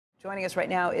Joining us right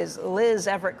now is Liz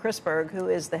Everett-Chrisberg, who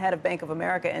is the head of Bank of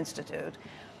America Institute.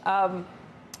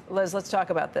 Liz, let's talk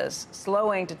about this.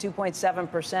 Slowing to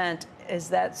 2.7%, does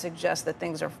that suggest that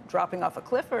things are dropping off a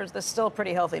cliff, or is this still a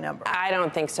pretty healthy number? I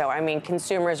don't think so. I mean,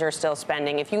 consumers are still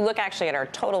spending. If you look actually at our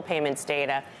total payments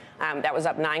data, that was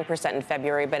up 9% in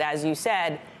February. But as you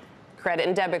said, credit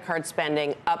and debit card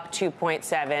spending up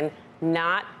 2.7,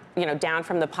 not down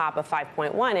from the pop of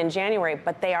 5.1 in January,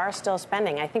 but they are still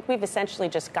spending. I think we've essentially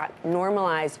just got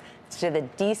normalized to the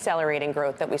decelerating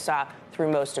growth that we saw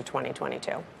through most of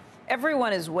 2022.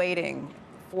 Everyone is waiting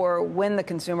for when the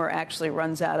consumer actually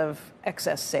runs out of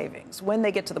excess savings, when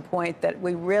they get to the point that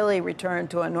we really return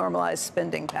to a normalized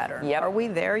spending pattern. Yep. Are we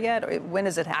there yet? Or when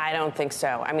is it happening? I don't think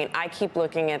so. I mean, I keep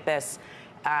looking at this,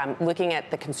 looking at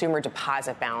the consumer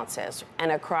deposit balances,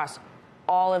 and across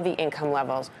all of the income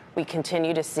levels, we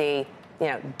continue to see,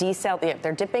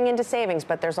 they're dipping into savings,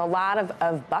 but there's a lot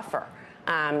of buffer.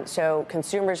 So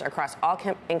consumers across all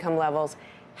income levels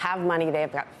have money.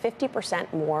 They've got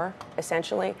 50% more,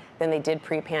 essentially, than they did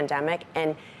pre-pandemic.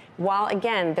 And while,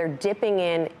 again, they're dipping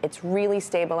in, it's really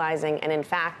stabilizing. And in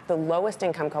fact, the lowest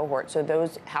income cohort, so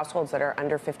those households that are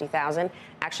under $50,000,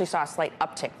 actually saw a slight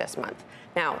uptick this month.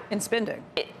 Now, in spending?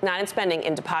 Not in spending,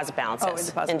 in deposit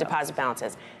balances. Oh, in deposit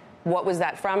balances. What was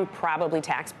that from? Probably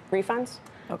tax refunds.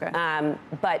 Okay.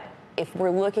 But if we're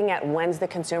looking at when's the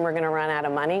consumer going to run out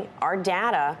of money, our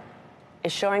data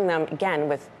is showing them, again,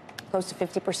 with close to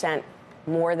 50%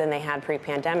 more than they had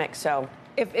pre-pandemic. So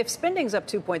if spending's up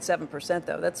 2.7%,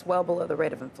 though, that's well below the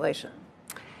rate of inflation.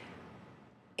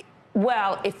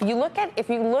 Well, if you look at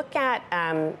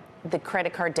the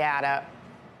credit card data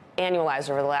annualized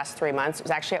over the last 3 months, it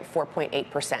was actually at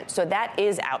 4.8%. So that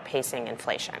is outpacing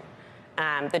inflation.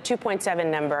 The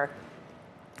 2.7 number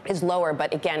is lower,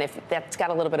 but again, if that's got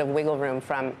a little bit of wiggle room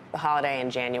from the holiday in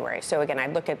January. So again, I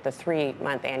look at the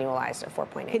 3-month annualized at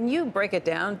 4.8. Can you break it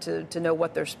down to know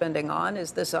what they're spending on?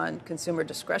 Is this on consumer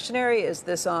discretionary? Is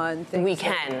this on things? We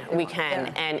can.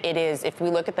 Yeah. And it is, if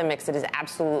we look at the mix, it is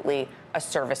absolutely a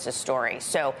services story.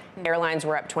 So airlines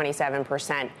were up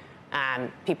 27%.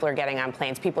 People are getting on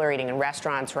planes. People are eating in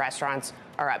restaurants. Restaurants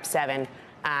are up 7%.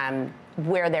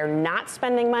 Where they're not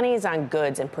spending money is on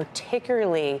goods, and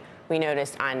particularly we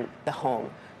noticed on the home.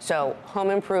 So home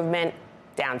improvement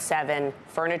down 7%,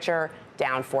 furniture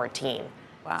down 14%.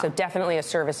 Wow. So definitely a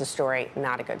services story,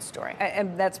 not a good story.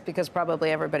 And that's because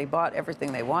probably everybody bought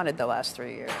everything they wanted the last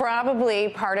 3 years. Probably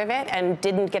part of it, and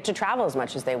didn't get to travel as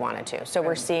much as they wanted to. So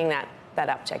we're seeing that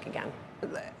uptick again.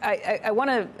 I want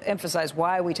to emphasize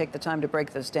why we take the time to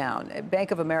break this down.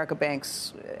 Bank of America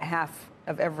banks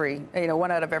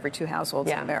one out of every 2 households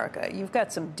in America. You've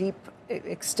got some deep,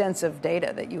 extensive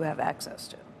data that you have access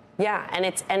to. Yeah,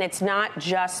 and it's not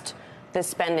just the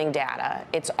spending data.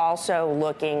 It's also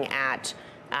looking at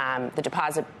the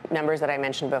deposit numbers that I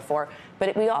mentioned before.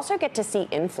 But we also get to see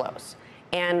inflows.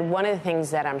 And one of the things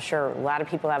that I'm sure a lot of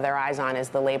people have their eyes on is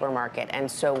the labor market. And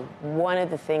so one of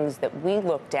the things that we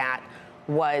looked at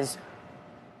was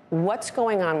what's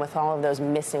going on with all of those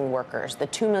missing workers, the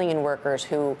 2 million workers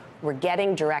who were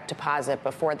getting direct deposit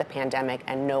before the pandemic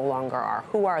and no longer are.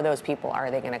 Who are those people? Are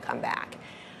they going to come back?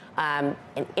 And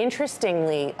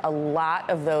interestingly, a lot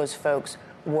of those folks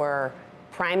were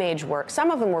prime age work.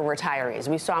 Some of them were retirees.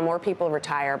 We saw more people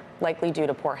retire, likely due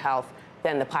to poor health,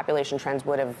 than the population trends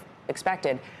would have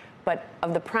expected. But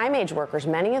of the prime age workers,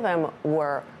 many of them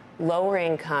were lower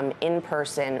income,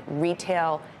 in-person,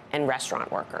 retail, and restaurant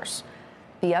workers.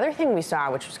 The other thing we saw,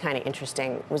 which was kind of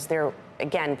interesting, was there,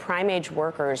 again, prime age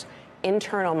workers,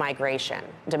 internal migration,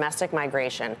 domestic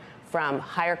migration from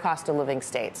higher cost of living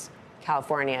states,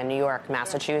 California, New York,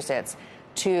 Massachusetts,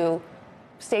 to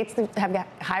states that have got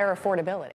higher affordability.